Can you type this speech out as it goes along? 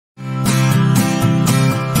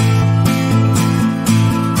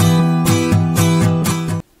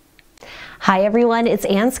Hi everyone, it's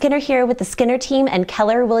Ann Skinner here with the Skinner team and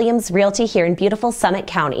Keller Williams Realty here in beautiful Summit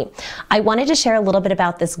County. I wanted to share a little bit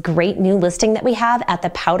about this great new listing that we have at the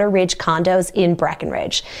Powder Ridge Condos in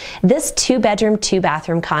Breckenridge. This 2-bedroom,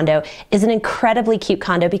 2-bathroom condo is an incredibly cute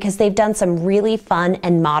condo because they've done some really fun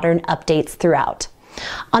and modern updates throughout.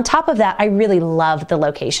 On top of that, I really love the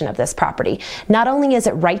location of this property. Not only is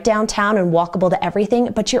it right downtown and walkable to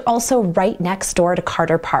everything, but you're also right next door to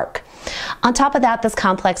Carter Park. On top of that, this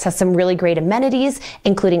complex has some really great amenities,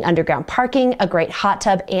 including underground parking, a great hot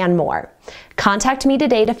tub, and more. Contact me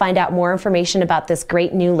today to find out more information about this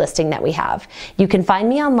great new listing that we have. You can find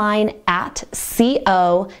me online at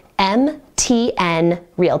COMTN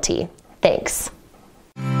Realty. Thanks.